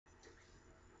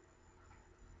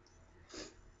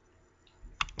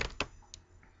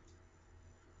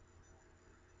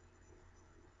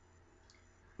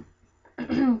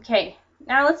Okay,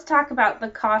 now let's talk about the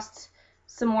cost,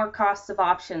 some more costs of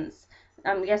options.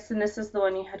 I'm guessing this is the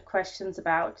one you had questions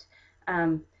about.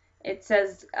 It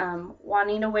says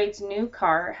Juanita Wade's new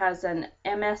car has an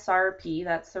MSRP,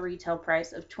 that's the retail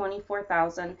price, of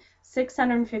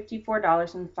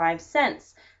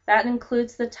 $24,654.05. That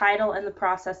includes the title and the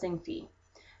processing fee.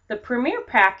 The Premier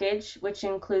package, which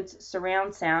includes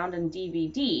surround sound and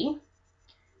DVD,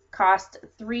 cost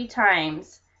 3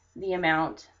 times the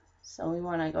amount. So we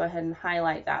want to go ahead and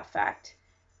highlight that fact.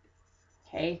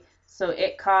 Okay, so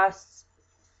it costs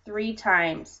 3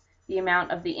 times the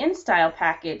amount of the InStyle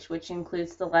package, which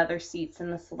includes the leather seats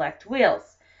and the select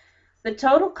wheels. The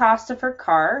total cost of her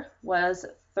car was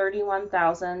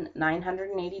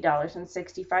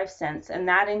 $31,980.65, and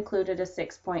that included a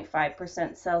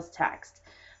 6.5% sales tax.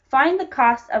 Find the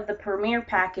cost of the Premier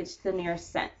package to the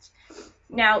nearest cent.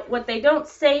 Now, what they don't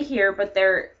say here, but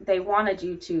they wanted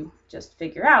you to just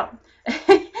figure out,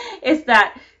 is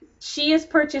that she is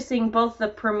purchasing both the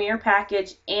Premier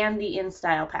package and the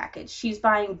InStyle package. She's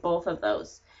buying both of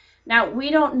those. Now, we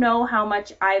don't know how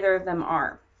much either of them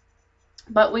are,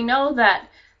 but we know that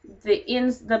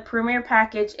the Premier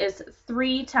package is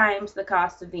 3 times the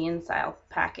cost of the InStyle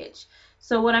package.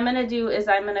 So what I'm going to do is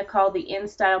I'm going to call the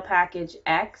InStyle package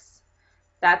X.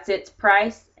 That's its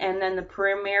price, and then the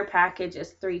Premier package is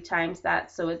 3 times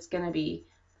that, so it's going to be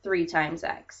 3 times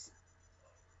X.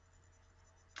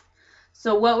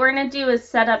 So what we're going to do is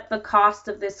set up the cost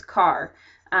of this car.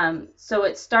 So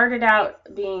it started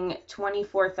out being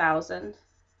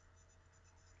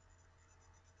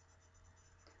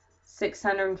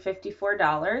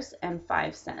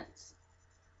 $24,654.05.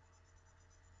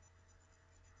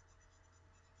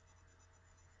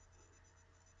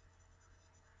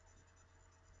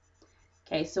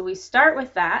 Okay, so we start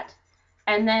with that,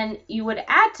 and then you would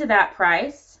add to that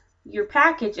price your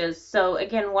packages. So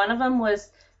again, one of them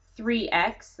was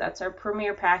 3X, that's our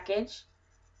Premier package,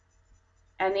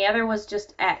 and the other was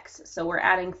just X. So we're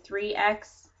adding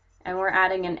 3X and we're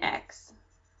adding an X.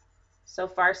 So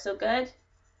far, so good.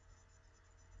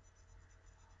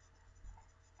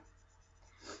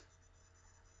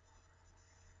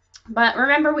 But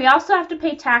remember, we also have to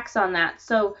pay tax on that.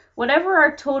 So whatever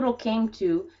our total came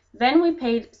to, then we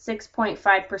paid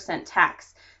 6.5%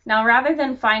 tax. Now, rather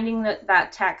than finding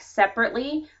that tax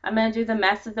separately, I'm going to do the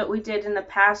method that we did in the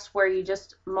past where you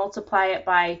just multiply it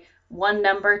by one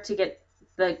number to get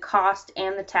the cost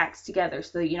and the tax together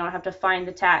so that you don't have to find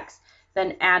the tax,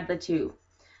 then add the two.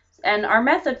 And our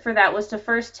method for that was to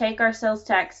first take our sales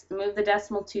tax, move the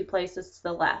decimal 2 places to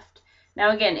the left.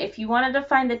 Now again, if you wanted to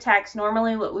find the tax,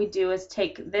 normally what we do is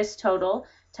take this total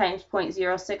times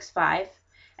 0.065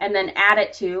 and then add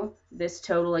it to this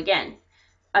total again.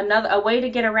 A way to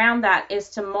get around that is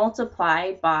to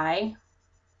multiply by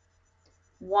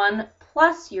 1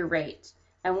 plus your rate.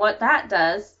 And what that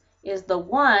does is the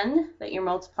 1 that you're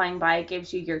multiplying by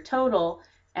gives you your total,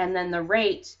 and then the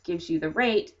rate gives you the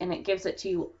rate, and it gives it to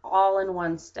you all in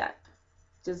one step.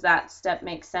 Does that step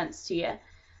make sense to you?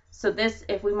 So this,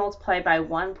 if we multiply by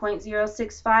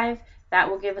 1.065, that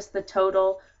will give us the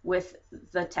total with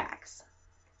the tax.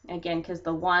 Again, because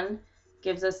the 1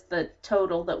 gives us the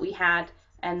total that we had,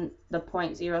 and the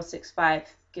 0.065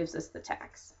 gives us the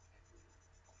tax.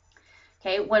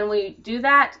 Okay, when we do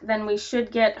that, then we should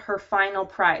get her final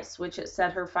price, which it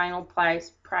said her final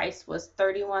price was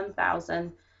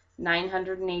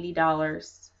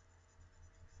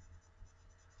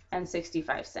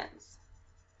 $31,980.65.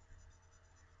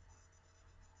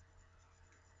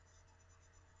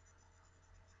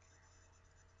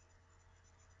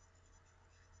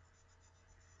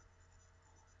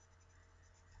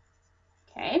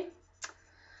 Okay,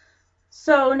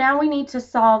 so now we need to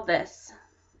solve this.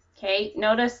 Okay,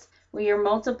 notice we are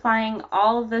multiplying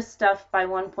all of this stuff by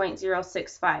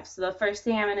 1.065. So the first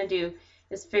thing I'm going to do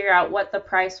is figure out what the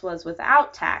price was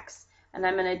without tax, and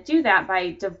I'm going to do that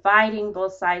by dividing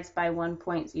both sides by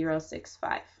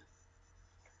 1.065.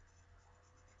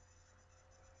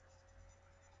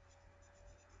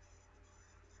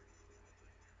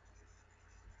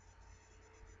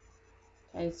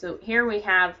 Okay, so here we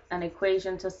have an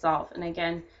equation to solve, and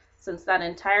again, since that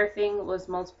entire thing was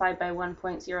multiplied by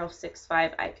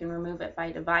 1.065, I can remove it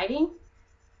by dividing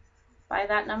by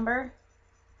that number,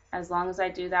 as long as I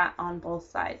do that on both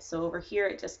sides. So over here,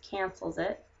 it just cancels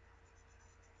it.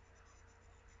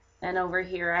 And over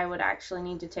here, I would actually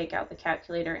need to take out the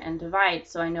calculator and divide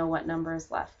so I know what number is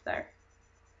left there.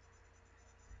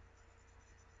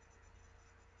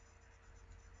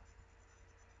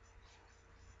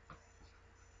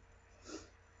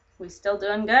 We still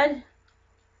doing good?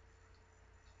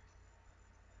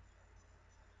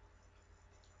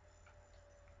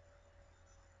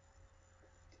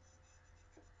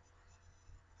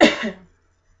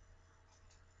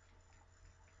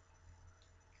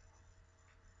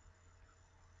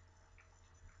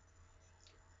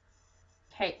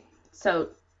 So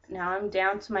now I'm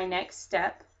down to my next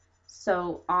step.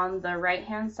 So on the right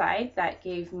hand side, that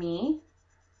gave me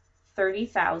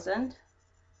 30,000,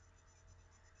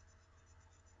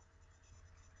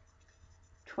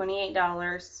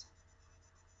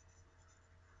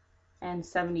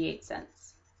 $28.78.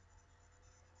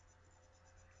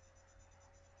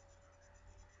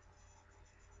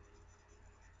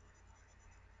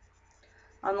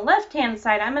 On the left-hand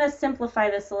side, I'm going to simplify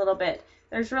this a little bit.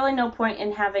 There's really no point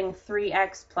in having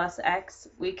 3x plus x.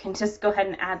 We can just go ahead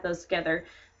and add those together.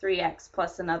 3x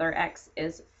plus another x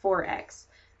is 4x.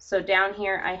 So down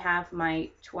here I have my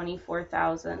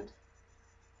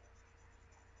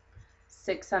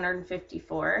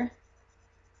 24,654.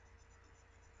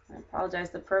 I apologize,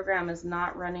 the program is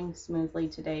not running smoothly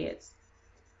today. It's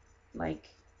like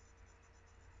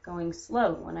going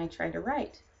slow when I try to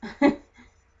write.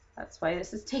 That's why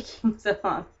this is taking so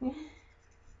long.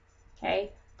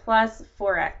 Okay, plus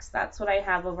 4x. That's what I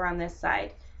have over on this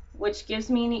side, which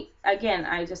gives me, again,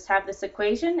 I just have this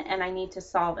equation and I need to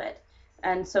solve it.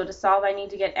 And so to solve, I need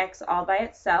to get x all by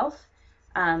itself.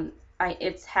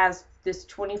 It has this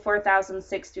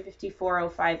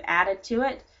 24,654.05 added to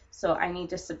it, so I need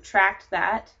to subtract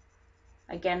that.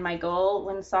 Again, my goal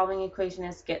when solving equation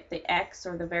is get the x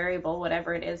or the variable,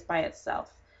 whatever it is, by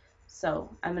itself. So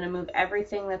I'm going to move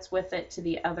everything that's with it to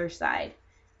the other side.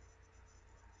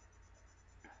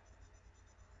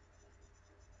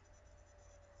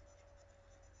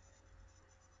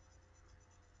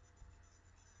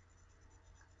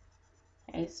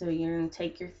 Okay, so you're going to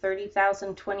take your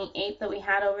 30,028 that we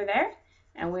had over there,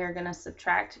 and we are going to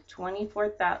subtract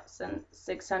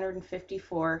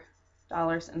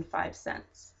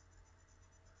 $24,654.05.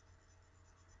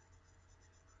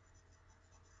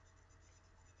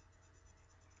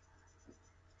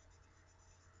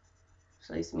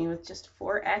 So leaves me with just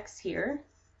 4x here.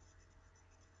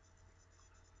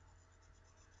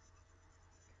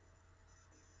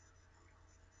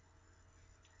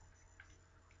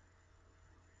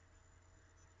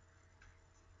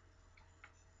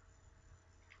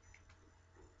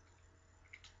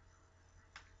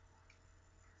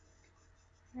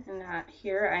 And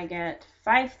here I get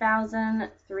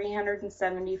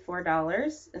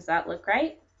 $5,374. Does that look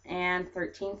right? And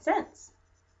 13 cents.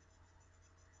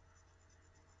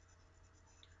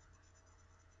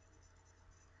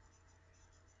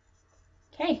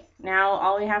 Okay, now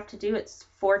all we have to do, it's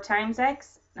 4 times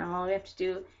x. Now all we have to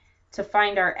do to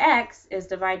find our x is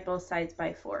divide both sides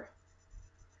by 4.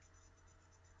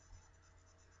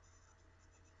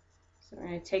 So we're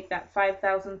going to take that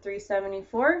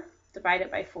 5,374, divide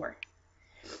it by 4.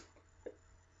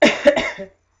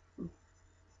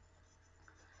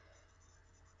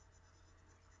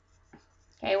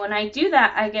 Okay, when I do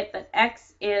that, I get that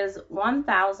x is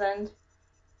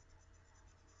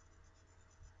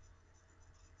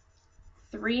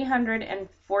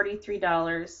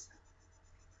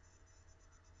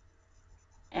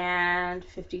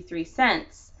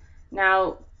 $343.53.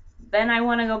 Now, then I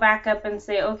want to go back up and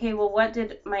say, okay, well, what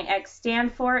did my x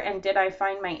stand for, and did I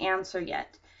find my answer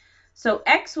yet? So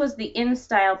x was the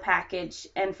InStyle package,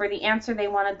 and for the answer, they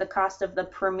wanted the cost of the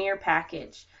Premier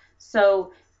package.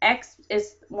 So x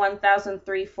is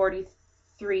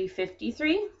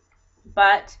 $1,343.53,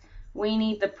 but we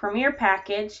need the Premier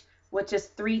package, which is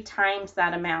 3 times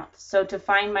that amount. So to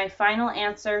find my final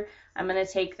answer, I'm going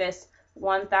to take this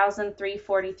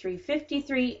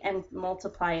 $1,343.53 and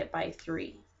multiply it by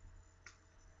 3.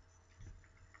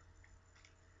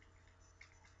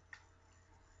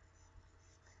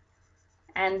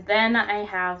 And then I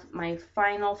have my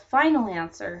final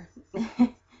answer.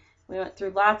 We went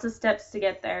through lots of steps to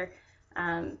get there,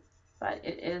 but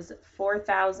it is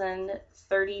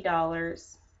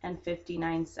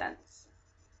 $4,030.59.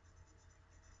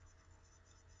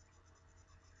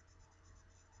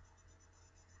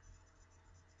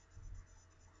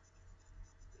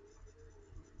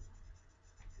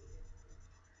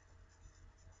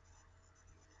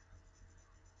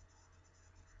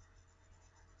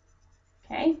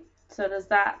 Okay, so does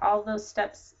that, all those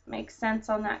steps make sense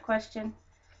on that question?